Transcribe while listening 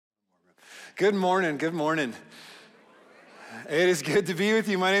Good morning, good morning. It is good to be with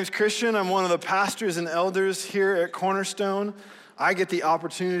you. My name's Christian. I'm one of the pastors and elders here at Cornerstone. I get the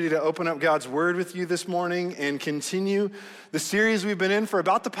opportunity to open up God's Word with you this morning and continue the series we've been in for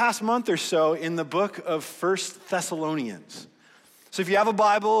about the past month or so in the book of 1 Thessalonians. So if you have a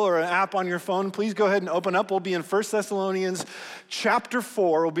Bible or an app on your phone, please go ahead and open up. We'll be in 1 Thessalonians chapter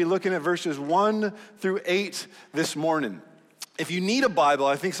 4. We'll be looking at verses 1 through 8 this morning. If you need a Bible,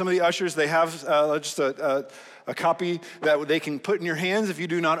 I think some of the ushers, they have just a copy that they can put in your hands. If you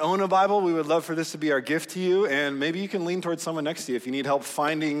do not own a Bible, we would love for this to be our gift to you. And maybe you can lean towards someone next to you if you need help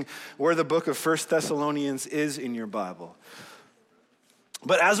finding where the book of 1 Thessalonians is in your Bible.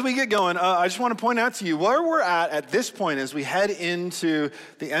 But as we get going, I just want to point out to you where we're at this point as we head into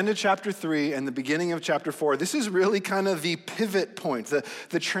the end of chapter 3 and the beginning of chapter 4. This is really kind of the pivot point,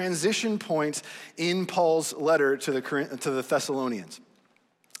 the transition point in Paul's letter to the Thessalonians.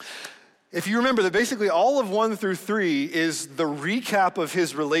 If you remember that basically all of 1 through 3 is the recap of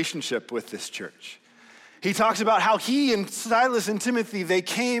his relationship with this church. He talks about how he and Silas and Timothy, they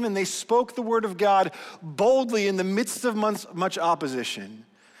came and they spoke the word of God boldly in the midst of much opposition.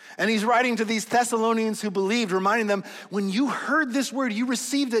 And he's writing to these Thessalonians who believed, reminding them, when you heard this word, you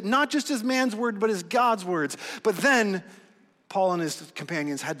received it not just as man's word, but as God's words. But then Paul and his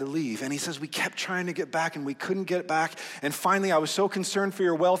companions had to leave. And he says, we kept trying to get back and we couldn't get back. And finally, I was so concerned for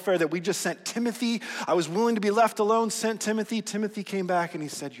your welfare that we just sent Timothy. I was willing to be left alone, sent Timothy. Timothy came back and he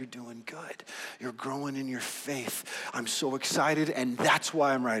said, you're doing good. You're growing in your faith. I'm so excited, and that's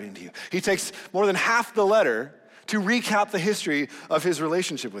why I'm writing to you. He takes more than half the letter to recap the history of his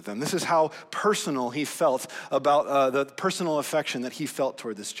relationship with them. This is how personal he felt about the personal affection that he felt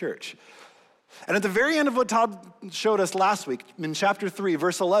toward this church. And at the very end of what Todd showed us last week, in chapter 3,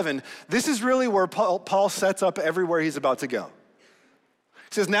 verse 11, this is really where Paul sets up everywhere he's about to go.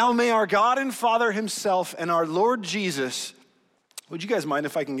 He says, now may our God and Father himself and our Lord Jesus, would you guys mind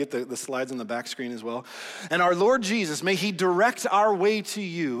if I can get the slides on the back screen as well? And our Lord Jesus, may he direct our way to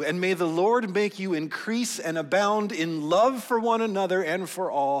you, and may the Lord make you increase and abound in love for one another and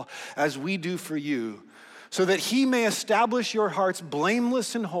for all, as we do for you, so that he may establish your hearts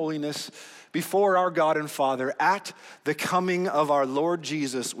blameless in holiness before our God and Father at the coming of our Lord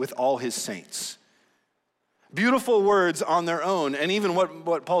Jesus with all his saints. Beautiful words on their own. And even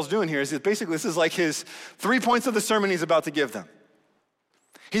what Paul's doing here is that basically this is like his 3 points of the sermon he's about to give them.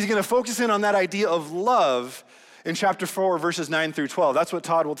 He's going to focus in on that idea of love in chapter 4, verses 9 through 12. That's what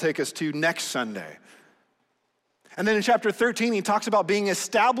Todd will take us to next Sunday. And then in chapter 13, he talks about being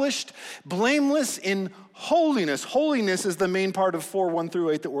established blameless in holiness. Holiness is the main part of 4, 1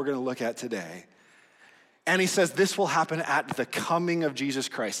 through 8 that we're going to look at today. And he says this will happen at the coming of Jesus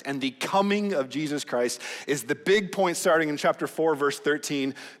Christ. And the coming of Jesus Christ is the big point starting in chapter 4, verse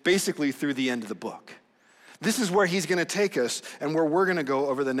 13, basically through the end of the book. This is where he's going to take us and where we're going to go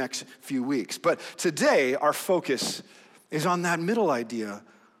over the next few weeks. But today, our focus is on that middle idea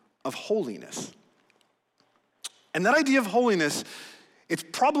of holiness. And that idea of holiness, it's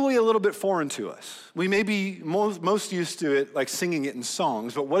probably a little bit foreign to us. We may be most used to it, like singing it in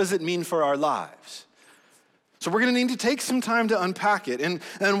songs, but what does it mean for our lives? So we're going to need to take some time to unpack it. And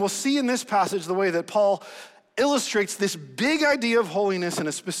we'll see in this passage the way that Paul illustrates this big idea of holiness in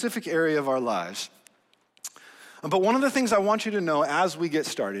a specific area of our lives. But one of the things I want you to know as we get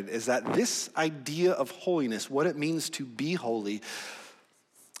started is that this idea of holiness, what it means to be holy,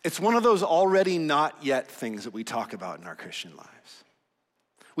 it's one of those already not yet things that we talk about in our Christian lives.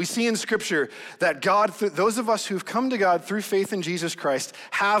 We see in Scripture that God, those of us who've come to God through faith in Jesus Christ,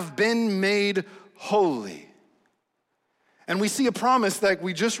 have been made holy. And we see a promise that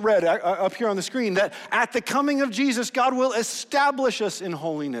we just read up here on the screen that at the coming of Jesus, God will establish us in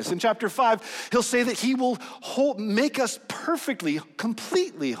holiness. In chapter 5, he'll say that he will make us perfectly,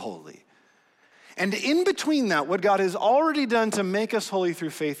 completely holy. And in between that, what God has already done to make us holy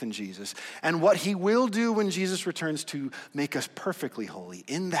through faith in Jesus, and what he will do when Jesus returns to make us perfectly holy,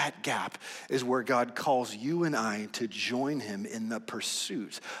 in that gap is where God calls you and I to join him in the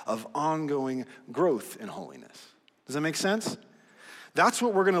pursuit of ongoing growth in holiness. Does that make sense? That's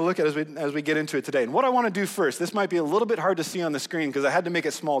what we're going to look at as we get into it today. And what I want to do first, this might be a little bit hard to see on the screen because I had to make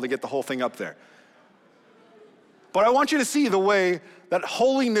it small to get the whole thing up there. But I want you to see the way that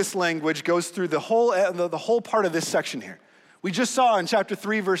holiness language goes through the whole part of this section here. We just saw in chapter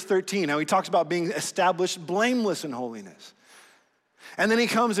 3, verse 13, how he talks about being established blameless in holiness. And then he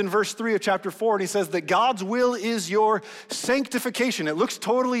comes in verse 3 of chapter 4 and he says that God's will is your sanctification. It looks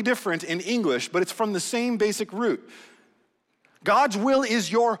totally different in English, but it's from the same basic root. God's will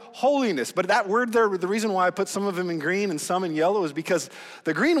is your holiness. But that word there, the reason why I put some of them in green and some in yellow is because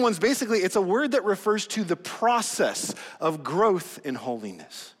the green ones, basically, it's a word that refers to the process of growth in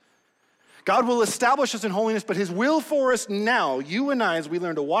holiness. God will establish us in holiness, but his will for us now, you and I, as we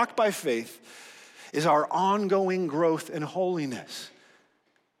learn to walk by faith, is our ongoing growth in holiness.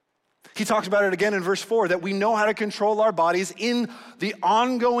 He talks about it again in verse 4, that we know how to control our bodies in the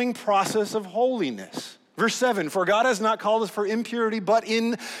ongoing process of holiness. Verse 7, for God has not called us for impurity, but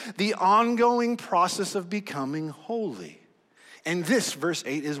in the ongoing process of becoming holy. And this, verse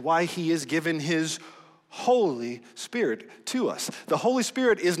 8, is why he has given his Holy Spirit to us. The Holy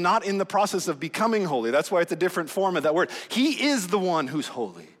Spirit is not in the process of becoming holy. That's why it's a different form of that word. He is the one who's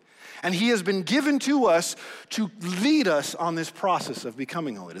holy. And he has been given to us to lead us on this process of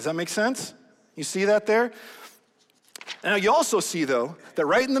becoming holy. Does that make sense? You see that there? Now you also see, though, that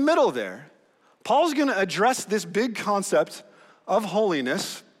right in the middle there, Paul's going to address this big concept of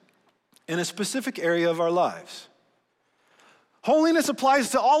holiness in a specific area of our lives. Holiness applies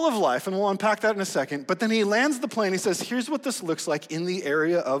to all of life, and we'll unpack that in a second. But then he lands the plane. He says, here's what this looks like in the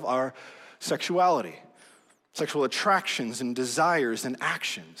area of our sexuality, sexual attractions and desires and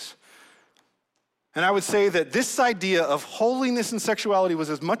actions. And I would say that this idea of holiness and sexuality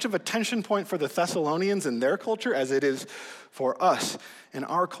was as much of a tension point for the Thessalonians in their culture as it is for us in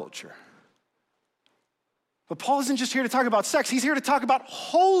our culture. But Paul isn't just here to talk about sex. He's here to talk about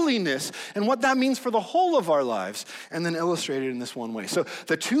holiness and what that means for the whole of our lives, and then illustrated in this one way. So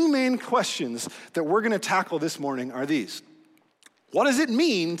the two main questions that we're going to tackle this morning are these. What does it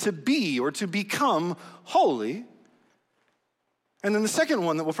mean to be or to become holy? And then the second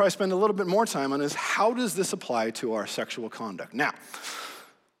one that we'll probably spend a little bit more time on is, how does this apply to our sexual conduct? Now,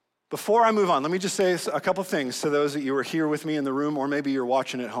 before I move on, let me just say a couple things to those that you were here with me in the room, or maybe you're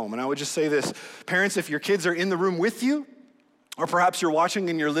watching at home. And I would just say this, parents, if your kids are in the room with you, or perhaps you're watching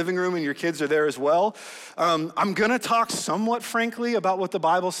in your living room and your kids are there as well, I'm gonna talk somewhat frankly about what the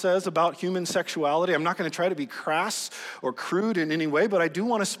Bible says about human sexuality. I'm not gonna try to be crass or crude in any way, but I do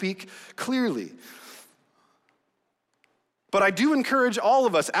wanna speak clearly. But I do encourage all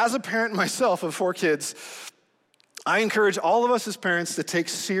of us, as a parent myself of 4 kids, I encourage all of us as parents to take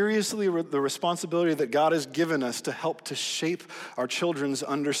seriously the responsibility that God has given us to help to shape our children's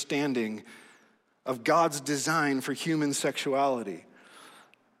understanding of God's design for human sexuality.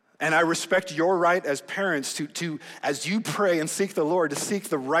 And I respect your right as parents to, as you pray and seek the Lord, to seek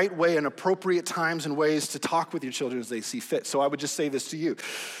the right way and appropriate times and ways to talk with your children as they see fit. So I would just say this to you.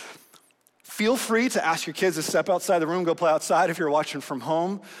 Feel free to ask your kids to step outside the room, go play outside if you're watching from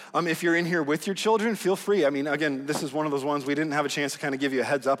home. If you're in here with your children, feel free. I mean, again, this is one of those ones we didn't have a chance to kind of give you a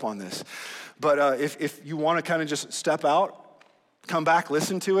heads up on this. But if you want to kind of just step out, come back,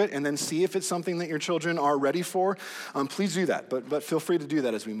 listen to it, and then see if it's something that your children are ready for, please do that. But feel free to do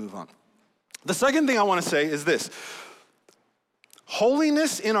that as we move on. The second thing I want to say is this.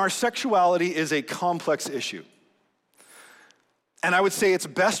 Holiness in our sexuality is a complex issue. And I would say it's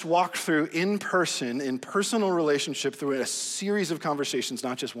best walked through in person, in personal relationship, through a series of conversations,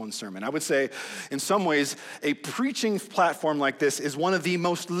 not just one sermon. I would say, in some ways, a preaching platform like this is one of the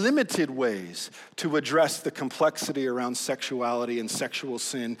most limited ways to address the complexity around sexuality and sexual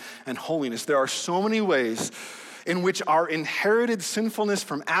sin and holiness. There are so many ways in which our inherited sinfulness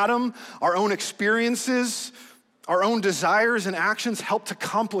from Adam, our own experiences, our own desires and actions help to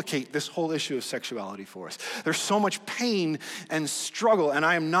complicate this whole issue of sexuality for us. There's so much pain and struggle, and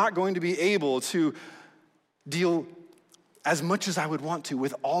I am not going to be able to deal as much as I would want to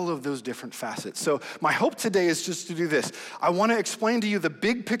with all of those different facets. So my hope today is just to do this. I want to explain to you the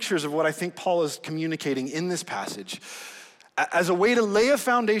big pictures of what I think Paul is communicating in this passage as a way to lay a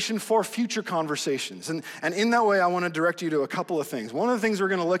foundation for future conversations. And in that way, I want to direct you to a couple of things. One of the things we're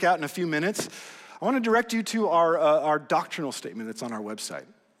going to look at in a few minutes, I want to direct you to our doctrinal statement that's on our website.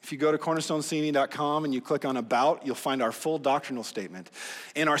 If you go to cornerstonecny.com and you click on About, you'll find our full doctrinal statement.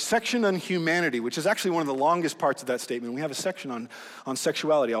 In our section on humanity, which is actually one of the longest parts of that statement, we have a section on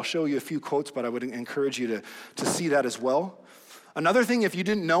sexuality. I'll show you a few quotes, but I would encourage you to see that as well. Another thing, if you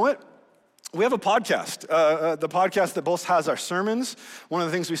didn't know it, we have a podcast, the podcast that both has our sermons. One of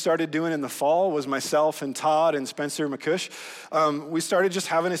the things we started doing in the fall was myself and Todd and Spencer McCush. We started just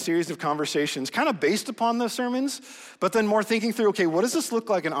having a series of conversations kind of based upon the sermons, but then more thinking through, okay, what does this look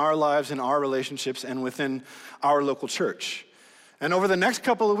like in our lives, in our relationships, and within our local church? And over the next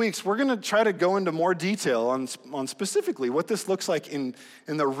couple of weeks, we're going to try to go into more detail on specifically what this looks like in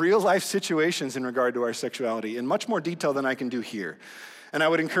the real life situations in regard to our sexuality, in much more detail than I can do here. And I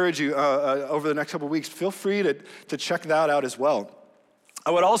would encourage you over the next couple of weeks, feel free to check that out as well.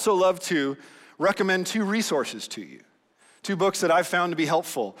 I would also love to recommend 2 resources to you. Two books that I've found to be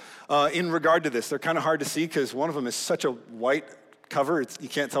helpful in regard to this. They're kind of hard to see because one of them is such a white cover, you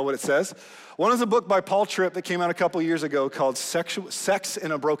can't tell what it says. One is a book by Paul Tripp that came out a couple years ago called Sex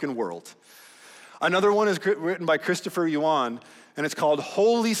in a Broken World. Another one is written by Christopher Yuan, and it's called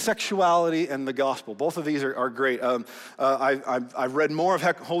Holy Sexuality and the Gospel. Both of these are great. I've read more of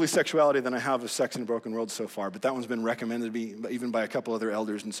Holy Sexuality than I have of Sex in a Broken World so far, but that one's been recommended to me even by a couple other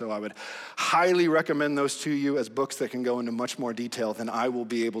elders, and so I would highly recommend those to you as books that can go into much more detail than I will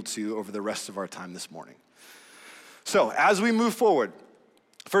be able to over the rest of our time this morning. So, as we move forward,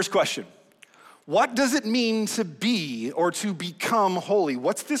 first question. What does it mean to be or to become holy?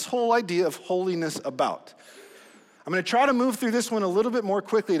 What's this whole idea of holiness about? I'm going to try to move through this one a little bit more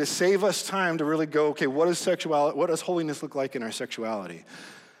quickly to save us time to really go, okay, what does holiness look like in our sexuality?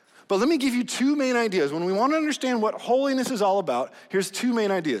 But let me give you two main ideas. When we want to understand what holiness is all about, here's two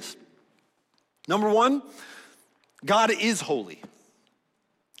main ideas. Number one, God is holy.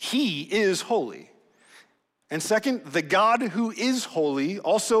 He is holy. And second, the God who is holy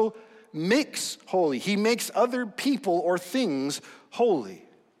also makes holy. He makes other people or things holy.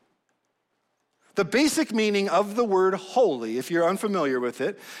 The basic meaning of the word holy, if you're unfamiliar with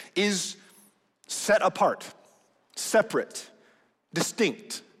it, is set apart, separate,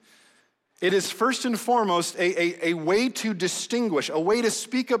 distinct. It is first and foremost a way to distinguish, a way to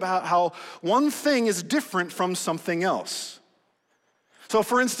speak about how one thing is different from something else. So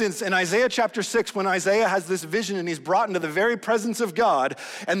for instance, in Isaiah chapter 6, when Isaiah has this vision and he's brought into the very presence of God,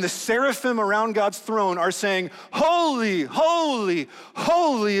 and the seraphim around God's throne are saying, "Holy, holy,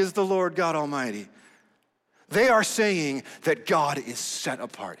 holy is the Lord God Almighty." They are saying that God is set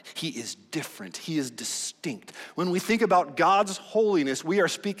apart. He is different. He is distinct. When we think about God's holiness, we are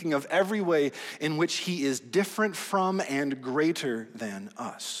speaking of every way in which he is different from and greater than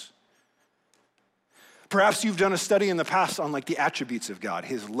us. Perhaps you've done a study in the past on like the attributes of God,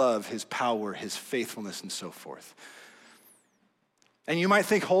 his love, his power, his faithfulness, and so forth. And you might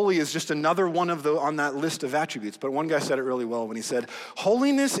think holy is just another one of on that list of attributes, but one guy said it really well when he said,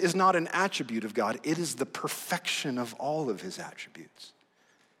 holiness is not an attribute of God, it is the perfection of all of his attributes.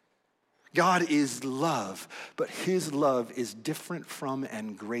 God is love, but his love is different from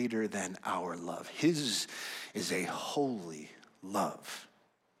and greater than our love. His is a holy love.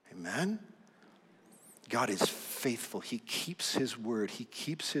 Amen? God is faithful. He keeps his word. He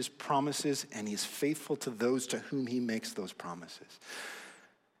keeps his promises, and he's faithful to those to whom he makes those promises.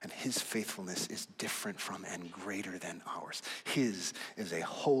 And his faithfulness is different from and greater than ours. His is a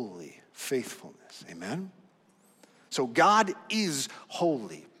holy faithfulness. Amen? So God is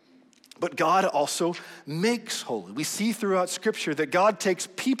holy, but God also makes holy. We see throughout Scripture that God takes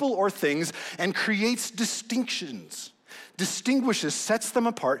people or things and creates distinctions. Distinguishes, sets them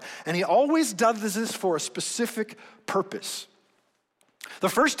apart, and he always does this for a specific purpose. The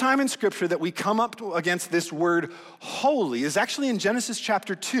first time in Scripture that we come up against this word holy is actually in Genesis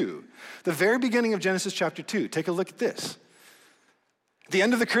chapter 2, the very beginning of Genesis chapter 2. Take a look at this. At the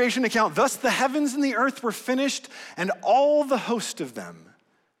end of the creation account, thus the heavens and the earth were finished, and all the host of them.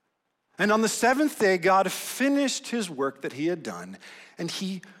 And on the seventh day, God finished his work that he had done, and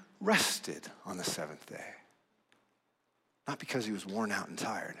he rested on the seventh day. Not because he was worn out and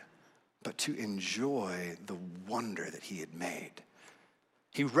tired, but to enjoy the wonder that he had made.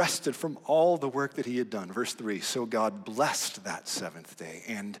 He rested from all the work that he had done. Verse 3, so God blessed that seventh day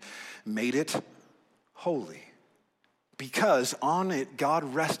and made it holy. Because on it, God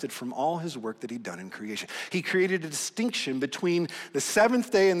rested from all his work that he'd done in creation. He created a distinction between the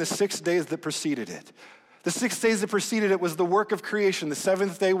seventh day and the 6 days that preceded it. The 6 days that preceded it was the work of creation. The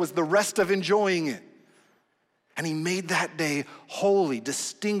seventh day was the rest of enjoying it. And he made that day holy,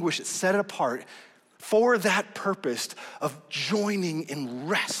 distinguished, set it apart for that purpose of joining in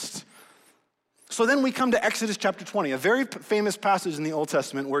rest. So then we come to Exodus chapter 20, a very famous passage in the Old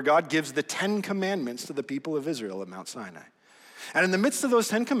Testament where God gives the 10 commandments to the people of Israel at Mount Sinai. And in the midst of those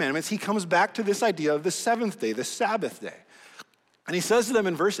 10 commandments, he comes back to this idea of the seventh day, the Sabbath day. And he says to them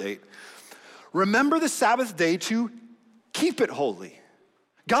in verse 8, remember the Sabbath day to keep it holy.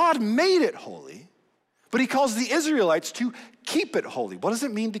 God made it holy. But he calls the Israelites to keep it holy. What does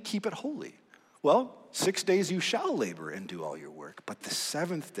it mean to keep it holy? Well, 6 days you shall labor and do all your work, but the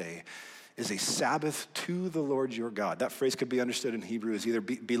seventh day is a Sabbath to the Lord your God. That phrase could be understood in Hebrew as either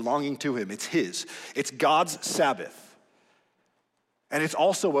belonging to him. It's his. It's God's Sabbath. And it's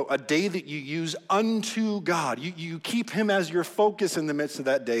also a day that you use unto God. You keep him as your focus in the midst of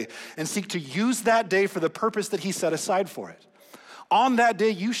that day and seek to use that day for the purpose that he set aside for it. On that day,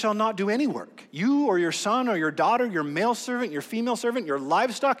 you shall not do any work. You or your son or your daughter, your male servant, your female servant, your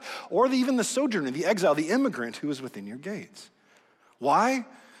livestock, or even the sojourner, the exile, the immigrant who is within your gates. Why?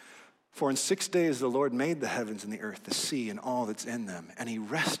 For in 6 days the Lord made the heavens and the earth, the sea, and all that's in them, and he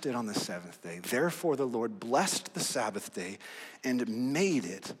rested on the seventh day. Therefore the Lord blessed the Sabbath day and made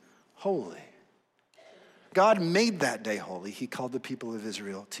it holy. God made that day holy. He called the people of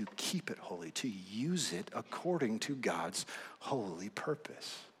Israel to keep it holy, to use it according to God's holy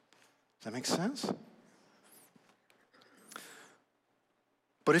purpose. Does that make sense?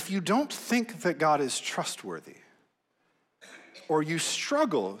 But if you don't think that God is trustworthy, or you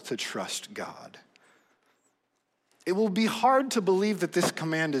struggle to trust God, it will be hard to believe that this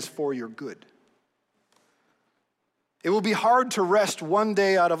command is for your good. It will be hard to rest one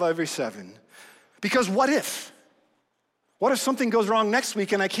day out of every 7. Because what if? What if something goes wrong next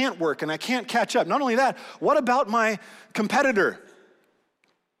week and I can't work and I can't catch up? Not only that, what about my competitor?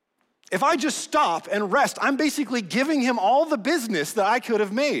 If I just stop and rest, I'm basically giving him all the business that I could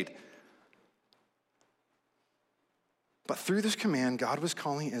have made. But through this command, God was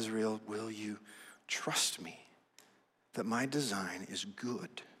calling Israel, will you trust me that my design is good?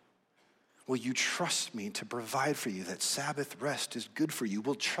 Will you trust me to provide for you that Sabbath rest is good for you?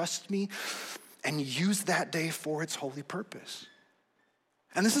 Will trust me and use that day for its holy purpose.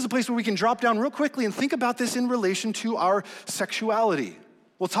 And this is a place where we can drop down real quickly and think about this in relation to our sexuality.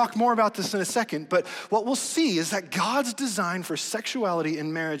 We'll talk more about this in a second, but what we'll see is that God's design for sexuality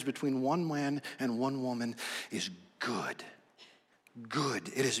in marriage between one man and one woman is good. Good.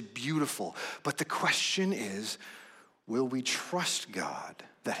 It is beautiful. But the question is, will we trust God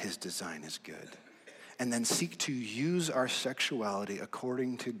that his design is good? And then seek to use our sexuality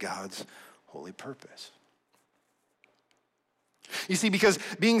according to God's holy purpose. You see, because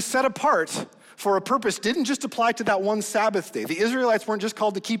being set apart for a purpose didn't just apply to that one Sabbath day. The Israelites weren't just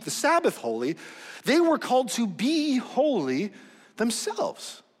called to keep the Sabbath holy. They were called to be holy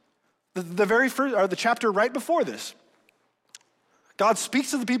themselves. The very first, or the chapter right before this, God speaks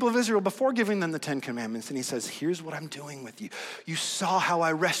to the people of Israel before giving them the 10 Commandments, and he says, here's what I'm doing with you. You saw how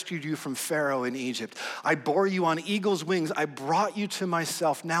I rescued you from Pharaoh in Egypt. I bore you on eagle's wings. I brought you to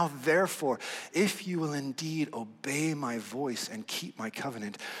myself. Now, therefore, if you will indeed obey my voice and keep my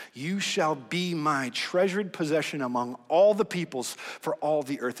covenant, you shall be my treasured possession among all the peoples, for all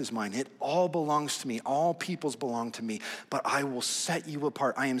the earth is mine. It all belongs to me. All peoples belong to me, but I will set you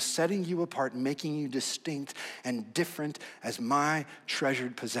apart. I am setting you apart, making you distinct and different as my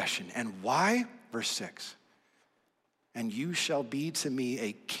treasured possession. And why? Verse 6. And you shall be to me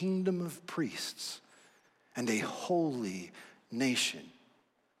a kingdom of priests and a holy nation.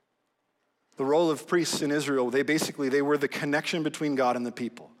 The role of priests in Israel, they were the connection between God and the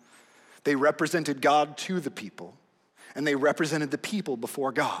people. They represented God to the people, and they represented the people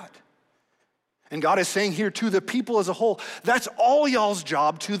before God. And God is saying here to the people as a whole, that's all y'all's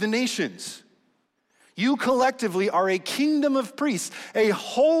job to the nations. You collectively are a kingdom of priests, a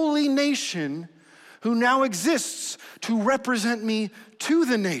holy nation who now exists to represent me to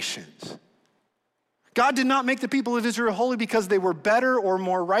the nations. God did not make the people of Israel holy because they were better or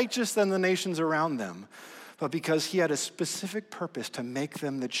more righteous than the nations around them, but because he had a specific purpose to make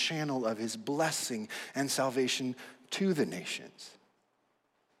them the channel of his blessing and salvation to the nations.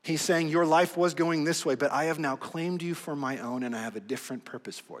 He's saying your life was going this way, but I have now claimed you for my own, and I have a different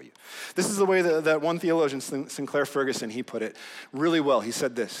purpose for you. This is the way that one theologian, Sinclair Ferguson, he put it really well. He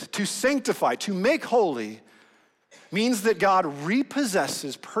said this: to sanctify, to make holy, means that God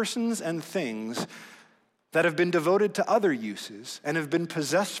repossesses persons and things that have been devoted to other uses and have been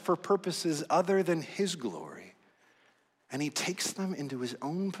possessed for purposes other than his glory. And he takes them into his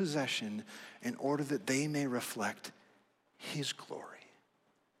own possession in order that they may reflect his glory.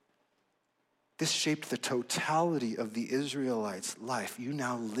 This shaped the totality of the Israelites' life. You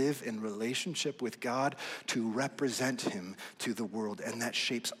now live in relationship with God to represent him to the world, and that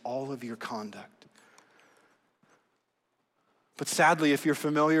shapes all of your conduct. But sadly, if you're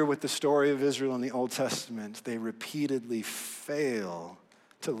familiar with the story of Israel in the Old Testament, they repeatedly fail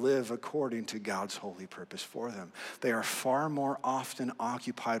to live according to God's holy purpose for them. They are far more often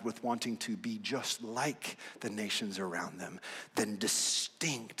occupied with wanting to be just like the nations around them than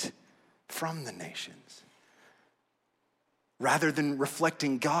distinct from the nations. Rather than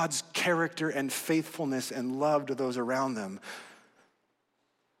reflecting God's character and faithfulness and love to those around them,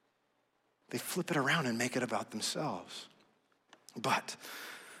 they flip it around and make it about themselves. But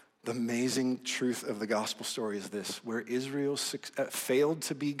the amazing truth of the gospel story is this: where Israel failed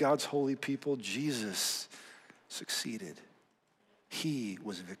to be God's holy people, Jesus succeeded. He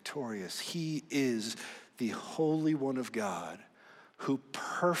was victorious. He is the Holy One of God, who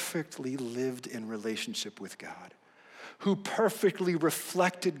perfectly lived in relationship with God, who perfectly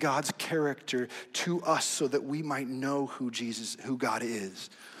reflected God's character to us so that we might know who God is.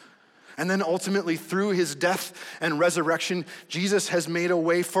 And then ultimately, through his death and resurrection, Jesus has made a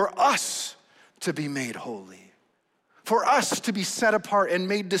way for us to be made holy, for us to be set apart and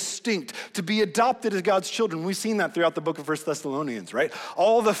made distinct, to be adopted as God's children. We've seen that throughout the book of 1 Thessalonians, right?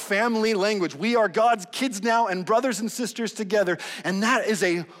 All the family language. We are God's kids now and brothers and sisters together, and that is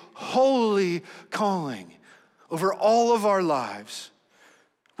a holy calling over all of our lives.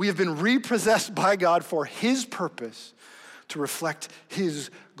 We have been repossessed by God for his purpose, to reflect his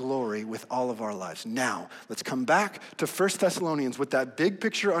glory with all of our lives. Now, let's come back to 1 Thessalonians with that big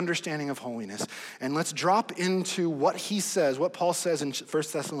picture understanding of holiness, and let's drop into what he says, what Paul says in 1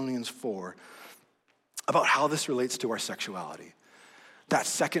 Thessalonians 4 about how this relates to our sexuality. That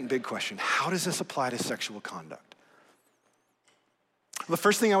second big question, how does this apply to sexual conduct? The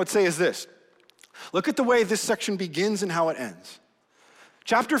first thing I would say is this. Look at the way this section begins and how it ends.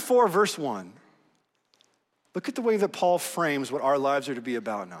 Chapter 4, verse 1. Look at the way that Paul frames what our lives are to be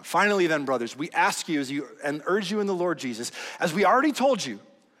about now. Finally then, brothers, we ask you and urge you in the Lord Jesus, as we already told you,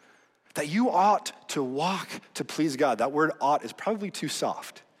 that you ought to walk to please God. That word ought is probably too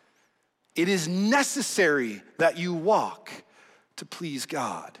soft. It is necessary that you walk to please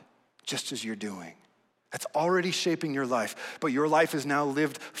God, just as you're doing. That's already shaping your life, but your life is now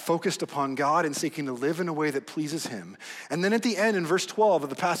lived focused upon God and seeking to live in a way that pleases him. And then at the end, in verse 12 of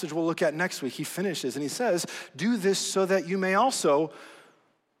the passage we'll look at next week, he finishes and he says, do this so that you may also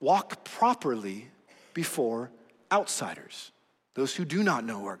walk properly before outsiders, those who do not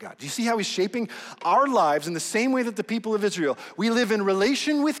know our God. Do you see how he's shaping our lives in the same way that the people of Israel? We live in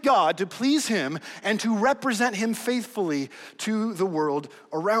relation with God to please him and to represent him faithfully to the world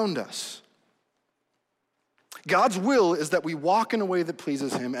around us. God's will is that we walk in a way that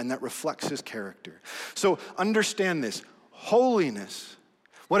pleases him and that reflects his character. So understand this, holiness,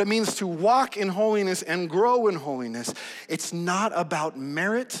 what it means to walk in holiness and grow in holiness, it's not about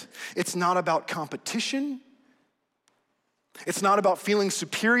merit, it's not about competition, it's not about feeling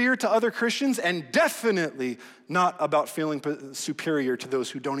superior to other Christians, and definitely not about feeling superior to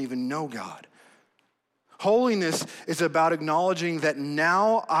those who don't even know God. Holiness is about acknowledging that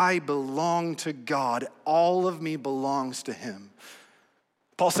now I belong to God. All of me belongs to him.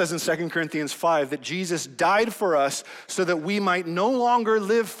 Paul says in 2 Corinthians 5 that Jesus died for us so that we might no longer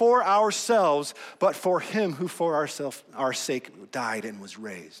live for ourselves, but for him who for our sake died and was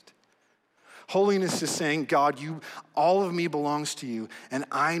raised. Holiness is saying, God, all of me belongs to you, and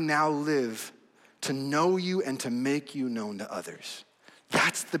I now live to know you and to make you known to others.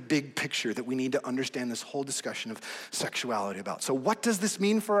 That's the big picture that we need to understand this whole discussion of sexuality about. So what does this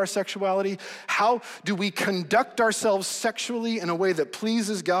mean for our sexuality? How do we conduct ourselves sexually in a way that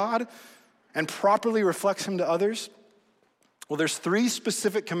pleases God and properly reflects him to others? Well, there's three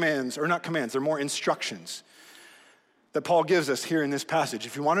specific commands, or not commands, they're more instructions that Paul gives us here in this passage.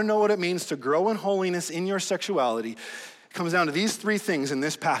 If you want to know what it means to grow in holiness in your sexuality, it comes down to these three things in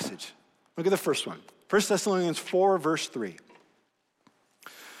this passage. Look at the first one. 1 Thessalonians 4, verse 3.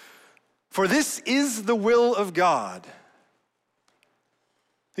 For this is the will of God. Have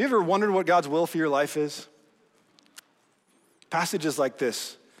you ever wondered what God's will for your life is? Passages like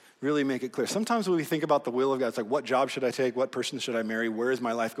this really make it clear. Sometimes when we think about the will of God, it's like, what job should I take? What person should I marry? Where is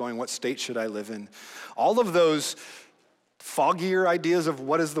my life going? What state should I live in? All of those foggier ideas of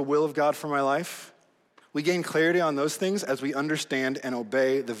what is the will of God for my life, we gain clarity on those things as we understand and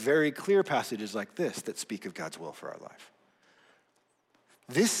obey the very clear passages like this that speak of God's will for our life.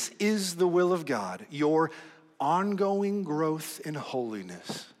 This is the will of God, your ongoing growth in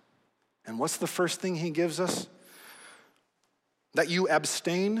holiness. And what's the first thing he gives us? That you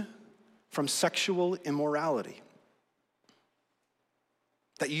abstain from sexual immorality.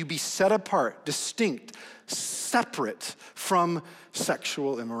 That you be set apart, distinct, separate from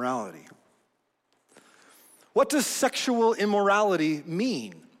sexual immorality. What does sexual immorality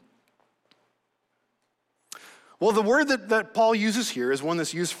mean? Well, the word that Paul uses here is one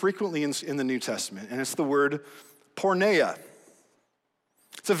that's used frequently in the New Testament, and it's the word porneia.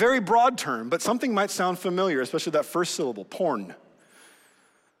 It's a very broad term, but something might sound familiar, especially that first syllable, porn.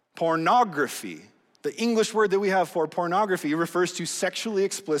 Pornography. The English word that we have for pornography refers to sexually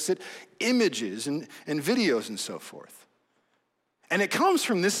explicit images and videos and so forth. And it comes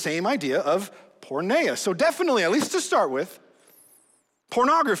from this same idea of porneia. So definitely, at least to start with,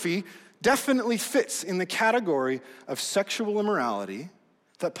 pornography definitely fits in the category of sexual immorality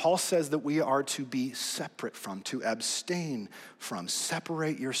that Paul says that we are to be separate from, to abstain from,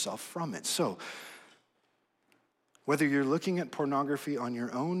 separate yourself from it. So, Whether you're looking at pornography on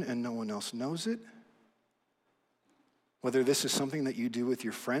your own and no one else knows it, whether this is something that you do with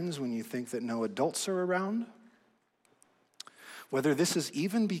your friends when you think that no adults are around, whether this has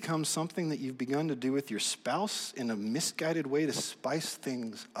even become something that you've begun to do with your spouse in a misguided way to spice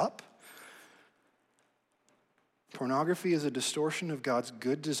things up, pornography is a distortion of God's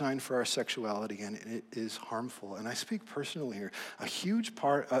good design for our sexuality, and it is harmful. And I speak personally here. A huge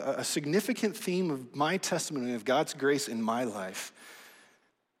part, a significant theme of my testimony of God's grace in my life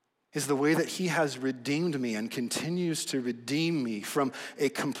is the way that he has redeemed me and continues to redeem me from a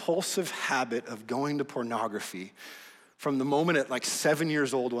compulsive habit of going to pornography from the moment at like 7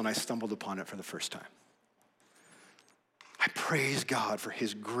 years old when I stumbled upon it for the first time. I praise God for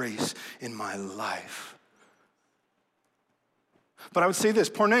his grace in my life. But I would say this,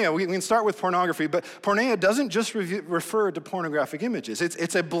 porneia, we can start with pornography, but porneia doesn't just refer to pornographic images.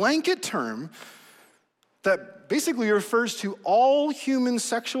 It's a blanket term that basically refers to all human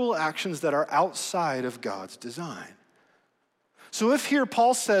sexual actions that are outside of God's design. So if here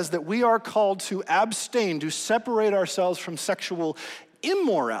Paul says that we are called to abstain, to separate ourselves from sexual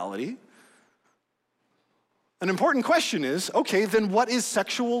immorality, an important question is, okay, then what is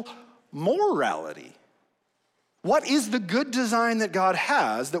sexual morality? What is the good design that God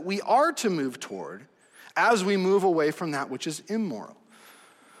has that we are to move toward as we move away from that which is immoral?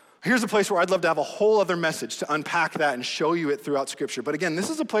 Here's a place where I'd love to have a whole other message to unpack that and show you it throughout Scripture. But again, this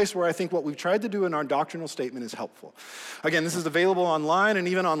is a place where I think what we've tried to do in our doctrinal statement is helpful. Again, this is available online, and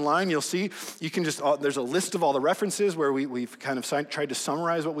even online you'll see, you can just, there's a list of all the references where we've kind of tried to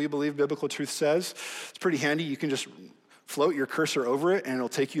summarize what we believe biblical truth says. It's pretty handy. You can just float your cursor over it, and it'll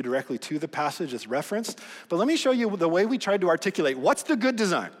take you directly to the passage that's referenced. But let me show you the way we tried to articulate what's the good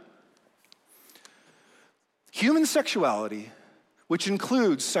design. Human sexuality, which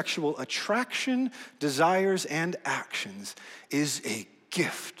includes sexual attraction, desires, and actions, is a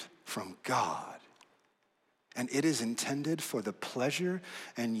gift from God. And it is intended for the pleasure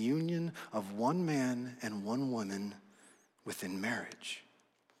and union of one man and one woman within marriage.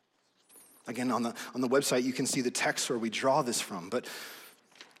 Again, on the website, you can see the text where we draw this from. But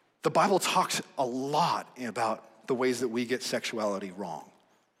the Bible talks a lot about the ways that we get sexuality wrong.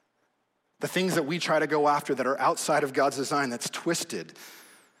 The things that we try to go after that are outside of God's design, that's twisted.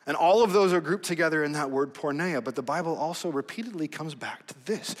 And all of those are grouped together in that word porneia. But the Bible also repeatedly comes back to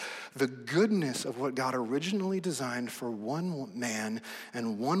this, the goodness of what God originally designed for one man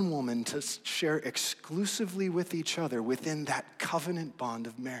and one woman to share exclusively with each other within that covenant bond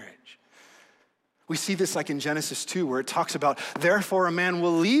of marriage. We see this like in Genesis 2, where it talks about, therefore a man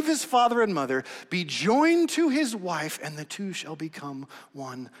will leave his father and mother, be joined to his wife, and the two shall become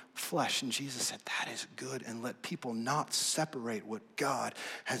one flesh. And Jesus said, that is good, and let people not separate what God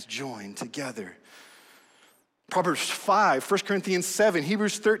has joined together. Proverbs 5, 1 Corinthians 7,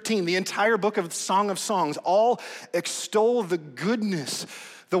 Hebrews 13, the entire book of Song of Songs, all extol the goodness,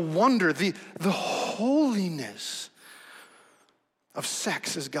 the wonder, the holiness of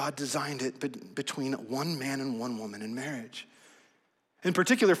sex as God designed it between one man and one woman in marriage. In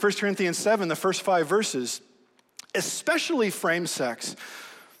particular, 1 Corinthians 7, the first 5 verses, especially frame sex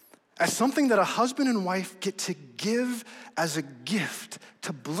as something that a husband and wife get to give as a gift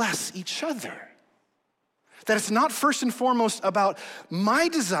to bless each other. That it's not first and foremost about my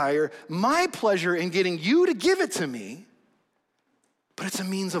desire, my pleasure in getting you to give it to me, but it's a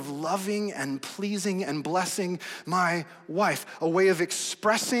means of loving and pleasing and blessing my wife, a way of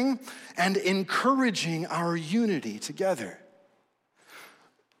expressing and encouraging our unity together.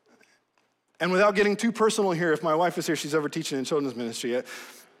 And without getting too personal here, if my wife is here, she's over teaching in children's ministry,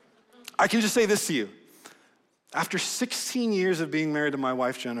 I can just say this to you. After 16 years of being married to my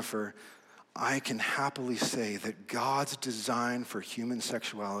wife, Jennifer, I can happily say that God's design for human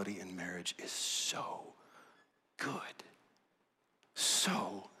sexuality in marriage is so good.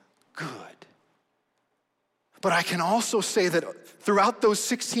 So good. But I can also say that throughout those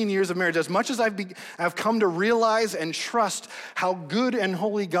 16 years of marriage, as much as I've come to realize and trust how good and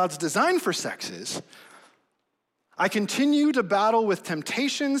holy God's design for sex is, I continue to battle with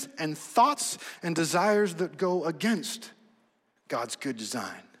temptations and thoughts and desires that go against God's good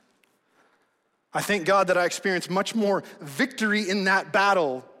design. I thank God that I experienced much more victory in that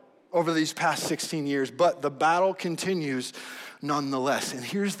battle over these past 16 years, but the battle continues nonetheless. And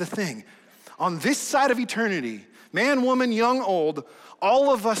here's the thing. On this side of eternity, man, woman, young, old,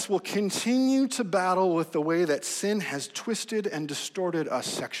 all of us will continue to battle with the way that sin has twisted and distorted us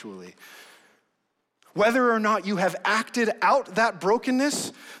sexually. Whether or not you have acted out that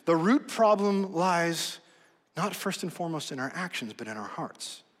brokenness, the root problem lies not first and foremost in our actions, but in our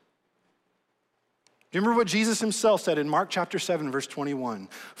hearts. Do you remember what Jesus himself said in Mark chapter 7, verse 21?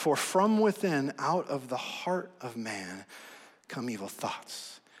 For from within, out of the heart of man, come evil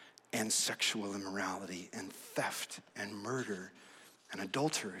thoughts and sexual immorality and theft and murder and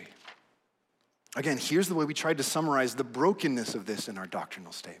adultery. Again, here's the way we tried to summarize the brokenness of this in our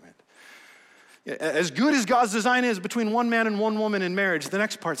doctrinal statement. As good as God's design is between one man and one woman in marriage, the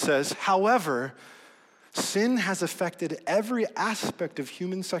next part says, however, sin has affected every aspect of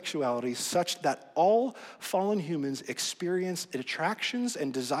human sexuality such that all fallen humans experience attractions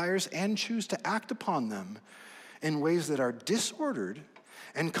and desires and choose to act upon them in ways that are disordered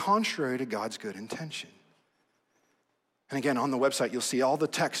and contrary to God's good intention. And again, on the website, you'll see all the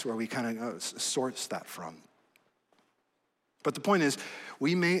text where we kind of source that from. But the point is,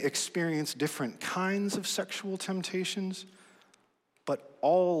 we may experience different kinds of sexual temptations, but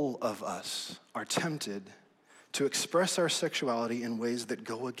all of us are tempted to express our sexuality in ways that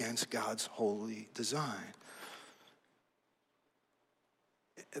go against God's holy design.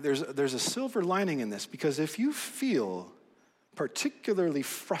 There's a silver lining in this, because if you feel particularly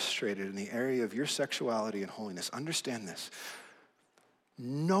frustrated in the area of your sexuality and holiness, understand this.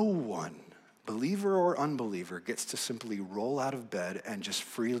 No one, believer or unbeliever, gets to simply roll out of bed and just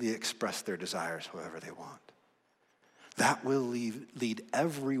freely express their desires however they want. That will lead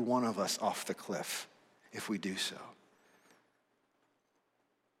every one of us off the cliff if we do so.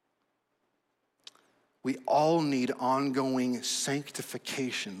 We all need ongoing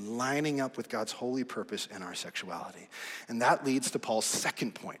sanctification, lining up with God's holy purpose in our sexuality. And that leads to Paul's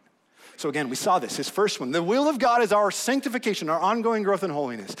second point. So again, we saw this, his first one. The will of God is our sanctification, our ongoing growth in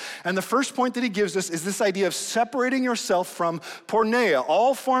holiness. And the first point that he gives us is this idea of separating yourself from porneia,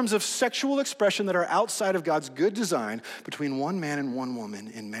 all forms of sexual expression that are outside of God's good design between one man and one woman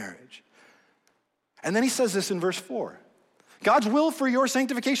in marriage. And then he says this in verse 4. God's will for your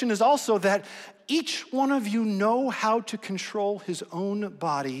sanctification is also that each one of you know how to control his own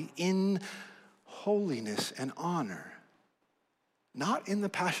body in holiness and honor, not in the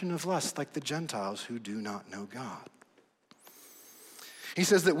passion of lust like the Gentiles who do not know God. He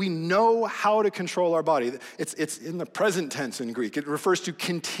says that we know how to control our body. It's in the present tense in Greek. It refers to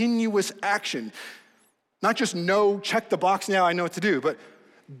continuous action. Not just know, check the box, now I know what to do, but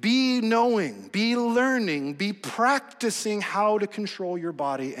be knowing, be learning, be practicing how to control your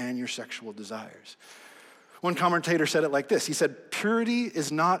body and your sexual desires. One commentator said it like this. He said, purity is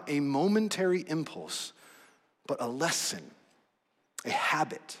not a momentary impulse, but a lesson, a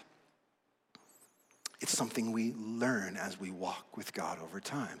habit. It's something we learn as we walk with God over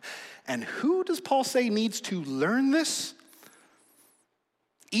time. And who does Paul say needs to learn this?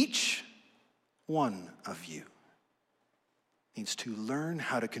 Each one of you needs to learn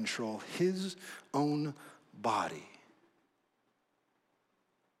how to control his own body.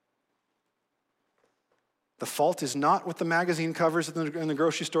 The fault is not with the magazine covers in the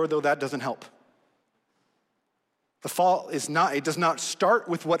grocery store, though that doesn't help. The fault is not, it does not start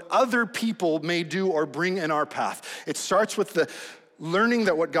with what other people may do or bring in our path. It starts with the learning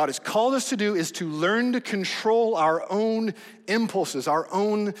that what God has called us to do is to learn to control our own impulses, our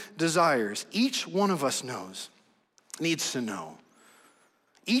own desires. Each one of us needs to know.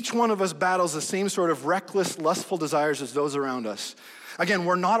 Each one of us battles the same sort of reckless, lustful desires as those around us. Again,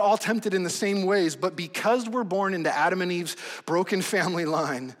 we're not all tempted in the same ways, but because we're born into Adam and Eve's broken family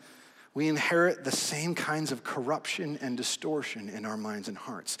line, we inherit the same kinds of corruption and distortion in our minds and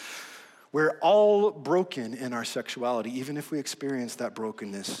hearts. We're all broken in our sexuality, even if we experience that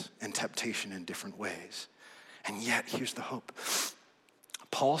brokenness and temptation in different ways. And yet, here's the hope.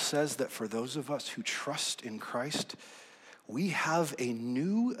 Paul says that for those of us who trust in Christ, we have a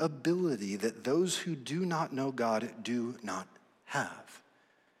new ability that those who do not know God do not have.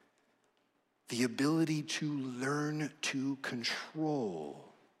 The ability to learn to control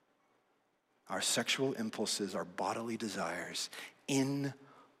our sexual impulses, our bodily desires in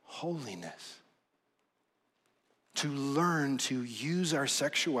holiness. To learn to use our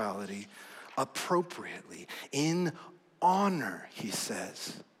sexuality appropriately, in honor, he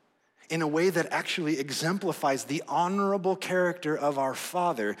says, in a way that actually exemplifies the honorable character of our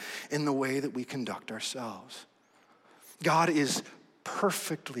Father in the way that we conduct ourselves. God is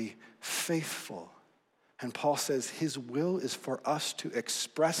perfectly faithful. And Paul says his will is for us to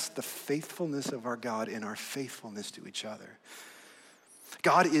express the faithfulness of our God in our faithfulness to each other.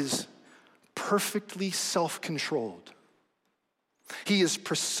 God is perfectly self-controlled. He is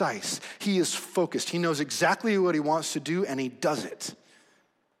precise. He is focused. He knows exactly what he wants to do, and he does it.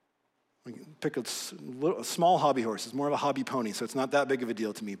 We can pick a small hobby horse. It's more of a hobby pony, so it's not that big of a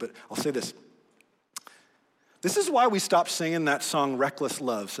deal to me, but I'll say this. This is why we stopped singing that song, Reckless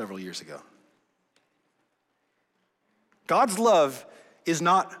Love, several years ago. God's love is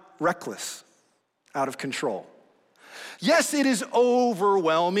not reckless, out of control. Yes, it is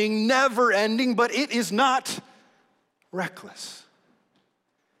overwhelming, never-ending, but it is not reckless.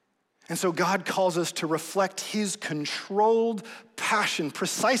 And so God calls us to reflect his controlled passion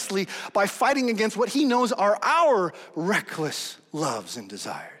precisely by fighting against what he knows are our reckless loves and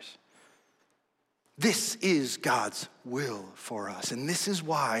desires. This is God's will for us. And this is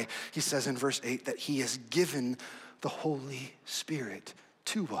why he says in verse 8 that he has given the Holy Spirit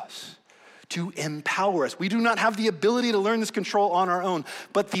to us to empower us. We do not have the ability to learn this control on our own,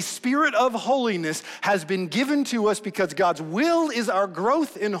 but the Spirit of holiness has been given to us because God's will is our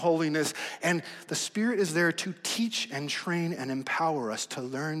growth in holiness, and the Spirit is there to teach and train and empower us to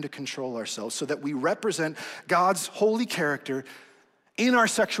learn to control ourselves so that we represent God's holy character in our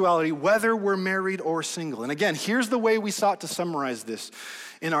sexuality, whether we're married or single. And again, here's the way we sought to summarize this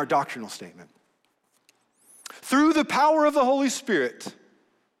in our doctrinal statement. Through the power of the Holy Spirit,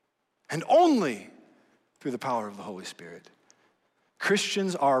 and only through the power of the Holy Spirit,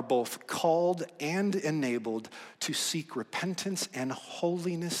 Christians are both called and enabled to seek repentance and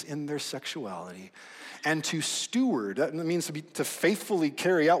holiness in their sexuality and to steward. That means to faithfully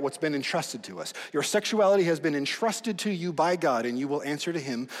carry out what's been entrusted to us. Your sexuality has been entrusted to you by God, and you will answer to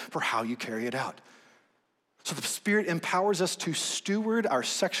him for how you carry it out. So the Spirit empowers us to steward our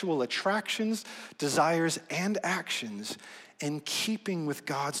sexual attractions, desires, and actions in keeping with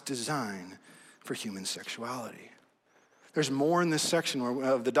God's design for human sexuality. There's more in this section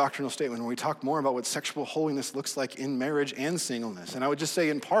of the doctrinal statement where we talk more about what sexual holiness looks like in marriage and singleness. And I would just say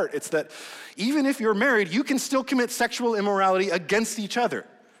in part, it's that even if you're married, you can still commit sexual immorality against each other.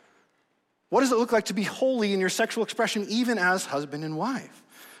 What does it look like to be holy in your sexual expression, even as husband and wife?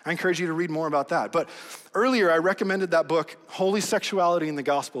 I encourage you to read more about that. But earlier, I recommended that book, Holy Sexuality in the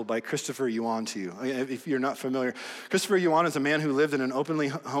Gospel by Christopher Yuan to you, if you're not familiar. Christopher Yuan is a man who lived in an openly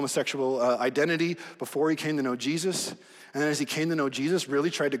homosexual identity before he came to know Jesus. And then as he came to know Jesus,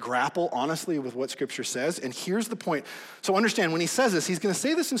 really tried to grapple honestly with what Scripture says. And here's the point. So understand, when he says this, he's going to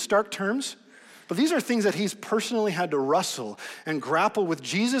say this in stark terms, but these are things that he's personally had to wrestle and grapple with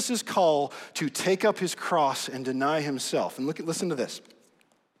Jesus' call to take up his cross and deny himself. And listen to this.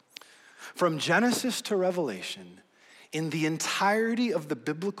 From Genesis to Revelation, in the entirety of the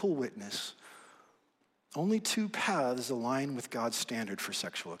biblical witness, only two paths align with God's standard for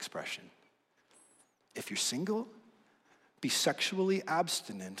sexual expression. If you're single, be sexually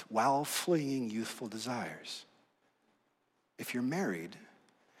abstinent while fleeing youthful desires. If you're married,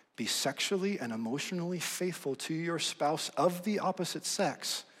 be sexually and emotionally faithful to your spouse of the opposite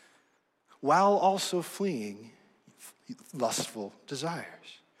sex while also fleeing lustful desires.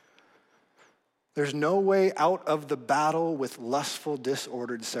 There's no way out of the battle with lustful,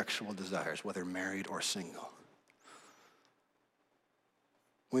 disordered sexual desires, whether married or single.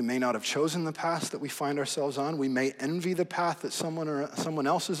 We may not have chosen the path that we find ourselves on. We may envy the path that someone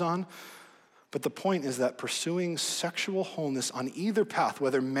else is on. But the point is that pursuing sexual wholeness on either path,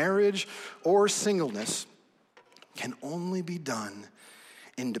 whether marriage or singleness, can only be done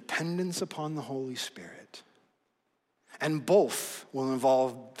in dependence upon the Holy Spirit. And both will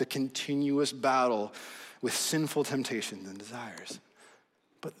involve the continuous battle with sinful temptations and desires.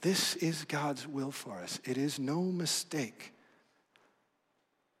 But this is God's will for us. It is no mistake.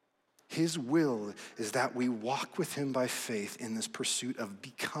 His will is that we walk with him by faith in this pursuit of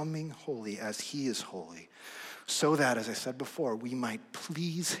becoming holy as he is holy, so that, as I said before, we might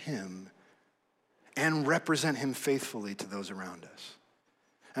please him and represent him faithfully to those around us.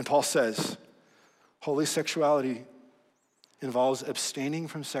 And Paul says, holy sexuality involves abstaining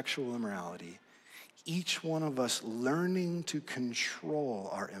from sexual immorality, each one of us learning to control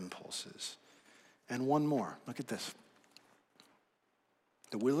our impulses. And one more, look at this.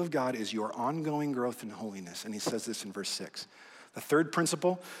 The will of God is your ongoing growth in holiness. And he says this in verse 6. The third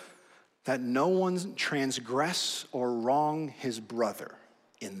principle, that no one transgress or wrong his brother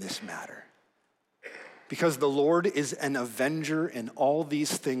in this matter. Because the Lord is an avenger in all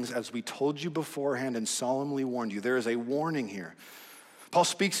these things, as we told you beforehand and solemnly warned you. There is a warning here. Paul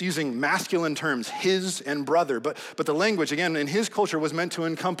speaks using masculine terms, his and brother, but the language, again, in his culture was meant to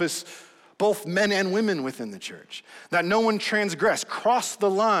encompass both men and women within the church. That no one transgress, cross the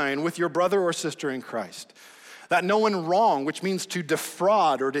line with your brother or sister in Christ. That no one wrong, which means to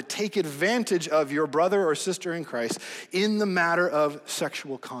defraud or to take advantage of your brother or sister in Christ in the matter of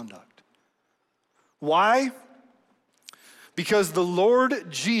sexual conduct. Why? Because the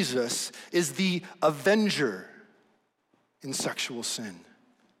Lord Jesus is the avenger in sexual sin.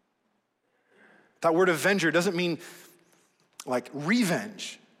 That word avenger doesn't mean like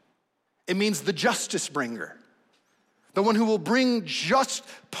revenge. It means the justice bringer. the one who will bring just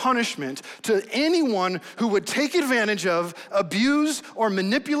punishment to anyone who would take advantage of, abuse, or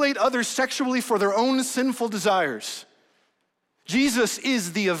manipulate others sexually for their own sinful desires. Jesus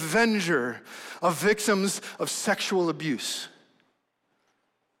is the avenger of victims of sexual abuse.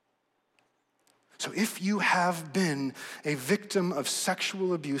 So if you have been a victim of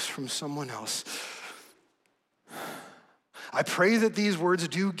sexual abuse from someone else, I pray that these words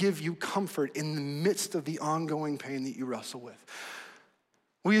do give you comfort in the midst of the ongoing pain that you wrestle with.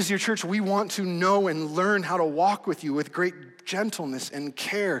 We as your church, we want to know and learn how to walk with you with great gentleness and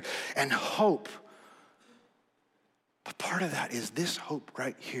care and hope. But part of that is this hope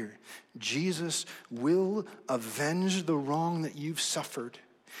right here. Jesus will avenge the wrong that you've suffered.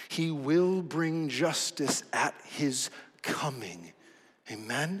 He will bring justice at his coming.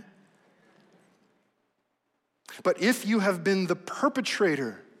 Amen? But if you have been the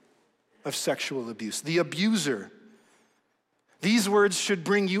perpetrator of sexual abuse, the abuser, these words should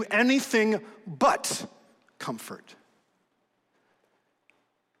bring you anything but comfort.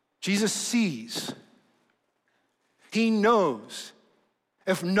 Jesus sees. He knows.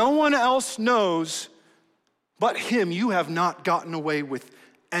 If no one else knows but him, you have not gotten away with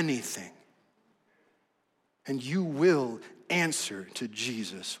anything. And you will answer to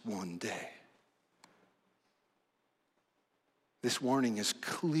Jesus one day. This warning is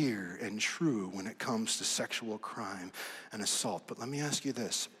clear and true when it comes to sexual crime and assault. But let me ask you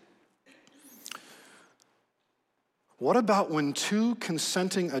this. What about when two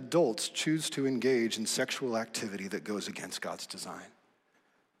consenting adults choose to engage in sexual activity that goes against God's design?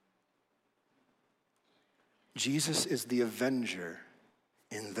 Jesus is the avenger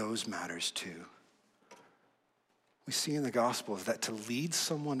in those matters too. We see in the Gospels that to lead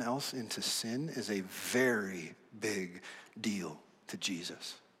someone else into sin is a very big deal to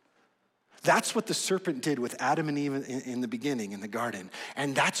Jesus. That's what the serpent did with Adam and Eve in the beginning in the garden.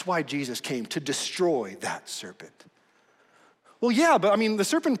 And that's why Jesus came, to destroy that serpent. Well, yeah, but I mean, the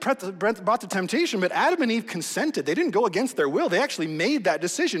serpent brought the temptation, but Adam and Eve consented. They didn't go against their will. They actually made that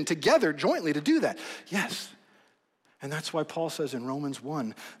decision together, jointly, to do that. Yes. And that's why Paul says in Romans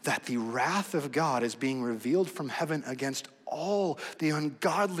 1 that the wrath of God is being revealed from heaven against all the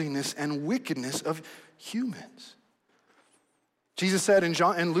ungodliness and wickedness of humans. Jesus said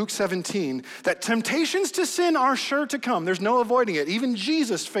in Luke 17 that temptations to sin are sure to come. There's no avoiding it. Even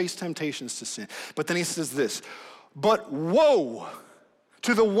Jesus faced temptations to sin. But then he says this, but woe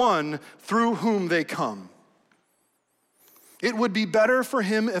to the one through whom they come. It would be better for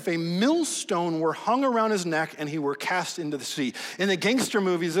him if a millstone were hung around his neck and he were cast into the sea. In the gangster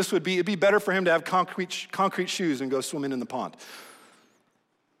movies, it'd be better for him to have concrete shoes and go swimming in the pond.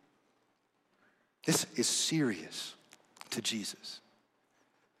 This is serious to Jesus.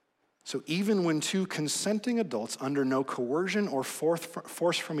 So even when two consenting adults under no coercion or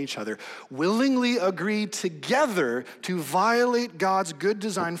force from each other willingly agree together to violate God's good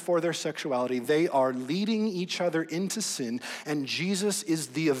design for their sexuality, they are leading each other into sin, and Jesus is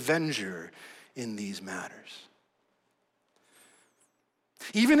the avenger in these matters.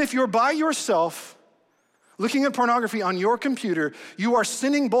 Even if you're by yourself looking at pornography on your computer, you are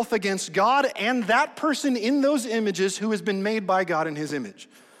sinning both against God and that person in those images who has been made by God in his image,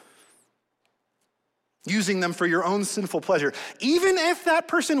 using them for your own sinful pleasure. Even if that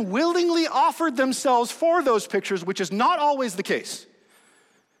person willingly offered themselves for those pictures, which is not always the case,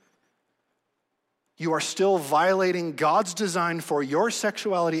 you are still violating God's design for your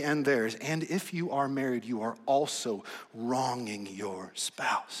sexuality and theirs. And if you are married, you are also wronging your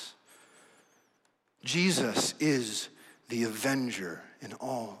spouse. Jesus is the avenger in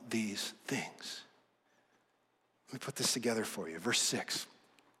all these things. Let me put this together for you. Verse 6.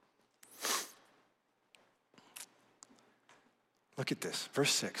 Look at this,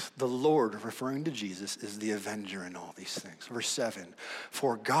 verse 6. The Lord, referring to Jesus, is the avenger in all these things. Verse 7.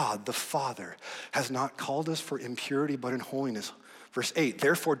 For God, the Father, has not called us for impurity, but in holiness. Verse 8.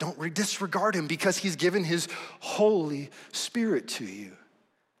 Therefore, don't disregard him, because he's given his Holy Spirit to you.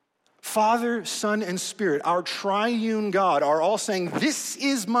 Father, Son, and Spirit, our triune God, are all saying, this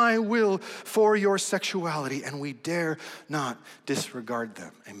is my will for your sexuality, and we dare not disregard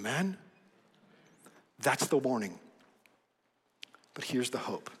them. Amen? That's the warning. But here's the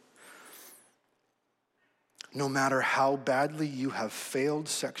hope. No matter how badly you have failed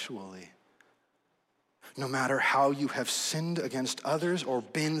sexually, no matter how you have sinned against others or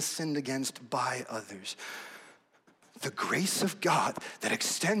been sinned against by others, the grace of God that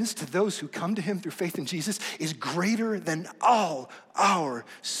extends to those who come to him through faith in Jesus is greater than all our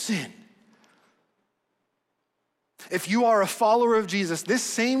sin. If you are a follower of Jesus, this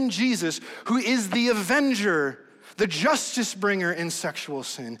same Jesus who is the avenger the justice bringer in sexual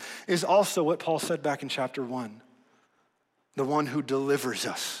sin, is also what Paul said back in chapter 1, the one who delivers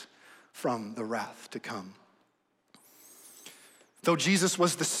us from the wrath to come. Though Jesus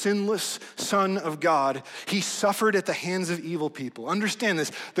was the sinless Son of God, he suffered at the hands of evil people. Understand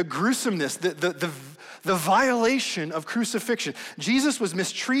this, the gruesomeness, the violation of crucifixion. Jesus was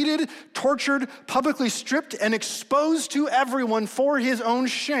mistreated, tortured, publicly stripped, and exposed to everyone for his own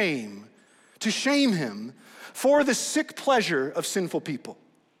shame, to shame him for the sick pleasure of sinful people.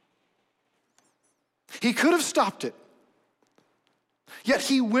 He could have stopped it. Yet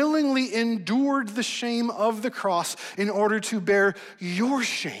he willingly endured the shame of the cross in order to bear your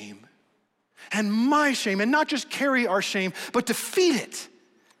shame and my shame, and not just carry our shame, but defeat it.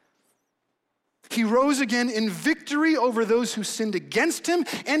 He rose again in victory over those who sinned against him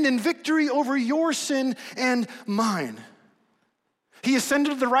and in victory over your sin and mine. He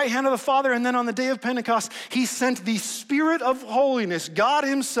ascended to the right hand of the Father, and then on the day of Pentecost, he sent the Spirit of holiness, God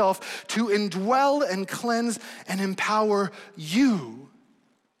himself, to indwell and cleanse and empower you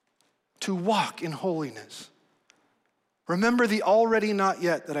to walk in holiness. Remember the already not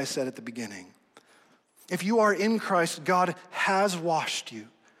yet that I said at the beginning. If you are in Christ, God has washed you.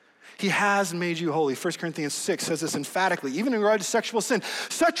 He has made you holy. 1 Corinthians 6 says this emphatically, even in regard to sexual sin.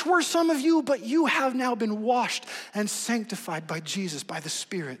 Such were some of you, but you have now been washed and sanctified by Jesus, by the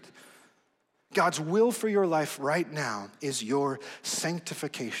Spirit. God's will for your life right now is your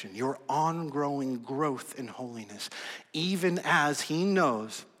sanctification, your ongoing growth in holiness, even as he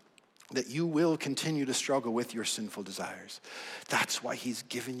knows that you will continue to struggle with your sinful desires. That's why he's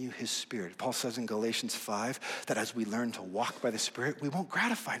given you his Spirit. Paul says in Galatians 5 that as we learn to walk by the Spirit, we won't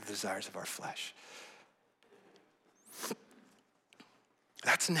gratify the desires of our flesh.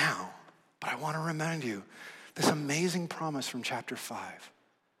 That's now, but I want to remind you this amazing promise from chapter 5.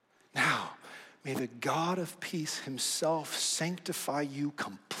 Now, may the God of peace himself sanctify you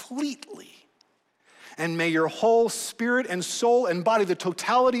completely. And may your whole spirit and soul and body, the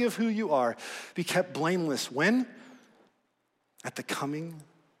totality of who you are, be kept blameless. When? At the coming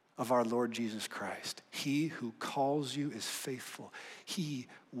of our Lord Jesus Christ. He who calls you is faithful. He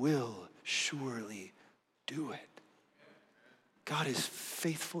will surely do it. God is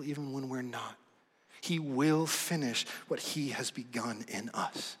faithful even when we're not. He will finish what he has begun in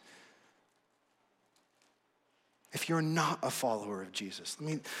us. If you're not a follower of Jesus, let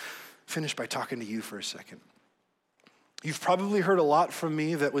me finish by talking to you for a second. You've probably heard a lot from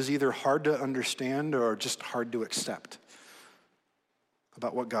me that was either hard to understand or just hard to accept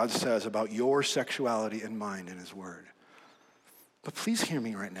about what God says about your sexuality and mind in his word. But please hear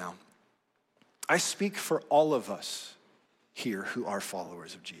me right now. I speak for all of us here who are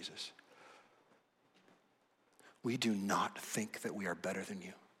followers of Jesus. We do not think that we are better than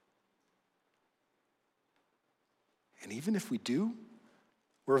you. And even if we do,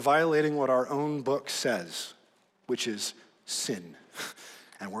 we're violating what our own book says, which is sin.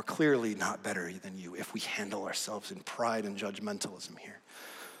 And we're clearly not better than you if we handle ourselves in pride and judgmentalism here.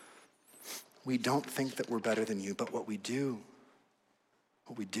 We don't think that we're better than you, but what we do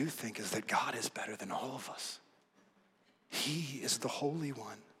think is that God is better than all of us. He is the Holy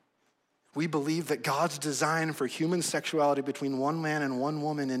One. We believe that God's design for human sexuality between one man and one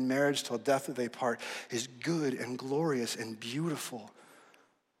woman in marriage till death do they part is good and glorious and beautiful.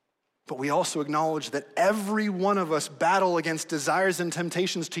 But we also acknowledge that every one of us battle against desires and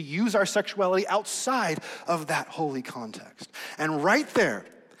temptations to use our sexuality outside of that holy context. And right there,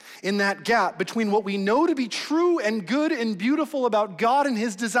 in that gap between what we know to be true and good and beautiful about God and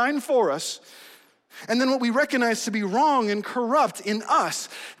his design for us, and then what we recognize to be wrong and corrupt in us,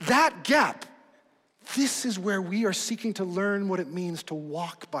 that gap, this is where we are seeking to learn what it means to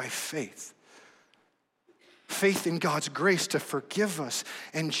walk by faith. Faith in God's grace to forgive us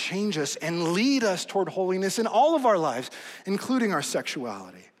and change us and lead us toward holiness in all of our lives, including our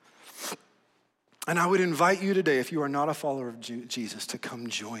sexuality. And I would invite you today, if you are not a follower of Jesus, to come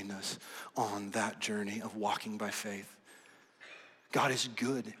join us on that journey of walking by faith. God is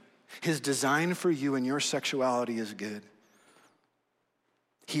good. His design for you and your sexuality is good.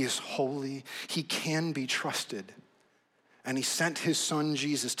 He is holy. He can be trusted. And he sent his son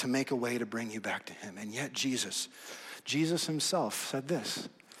Jesus to make a way to bring you back to him. And yet Jesus himself said this: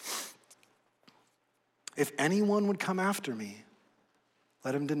 if anyone would come after me,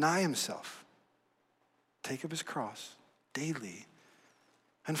 let him deny himself, take up his cross daily,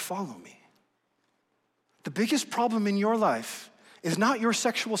 and follow me. The biggest problem in your life is not your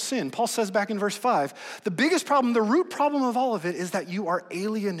sexual sin. Paul says back in verse 5, the biggest problem, the root problem of all of it is that you are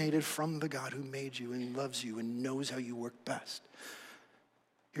alienated from the God who made you and loves you and knows how you work best.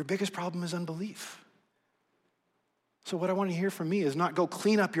 Your biggest problem is unbelief. So what I want to hear from me is not go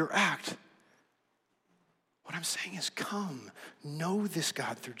clean up your act. What I'm saying is come, know this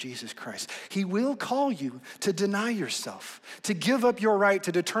God through Jesus Christ. He will call you to deny yourself, to give up your right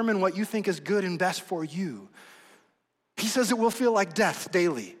to determine what you think is good and best for you. He says it will feel like death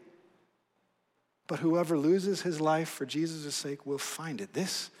daily. But whoever loses his life for Jesus' sake will find it.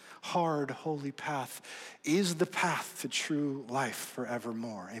 This hard, holy path is the path to true life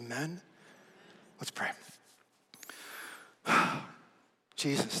forevermore. Amen? Let's pray.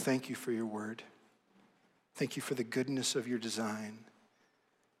 Jesus, thank you for your word. Thank you for the goodness of your design.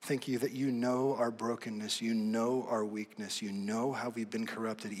 Thank you that you know our brokenness, you know our weakness, you know how we've been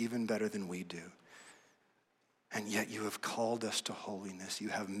corrupted even better than we do. And yet you have called us to holiness. You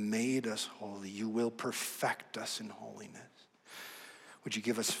have made us holy. You will perfect us in holiness. Would you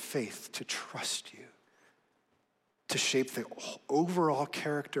give us faith to trust you, to shape the overall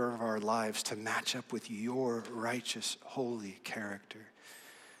character of our lives to match up with your righteous, holy character,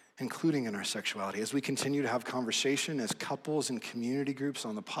 including in our sexuality. As we continue to have conversation as couples and community groups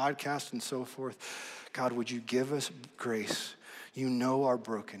on the podcast and so forth, God, would you give us grace? You know our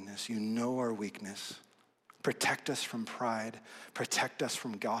brokenness. You know our weakness. Protect us from pride. Protect us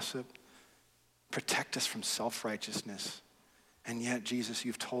from gossip. Protect us from self-righteousness. And yet, Jesus,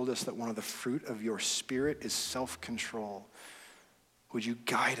 you've told us that one of the fruit of your Spirit is self-control. Would you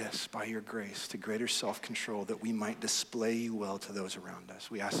guide us by your grace to greater self-control that we might display you well to those around us?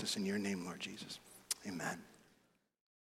 We ask this in your name, Lord Jesus. Amen.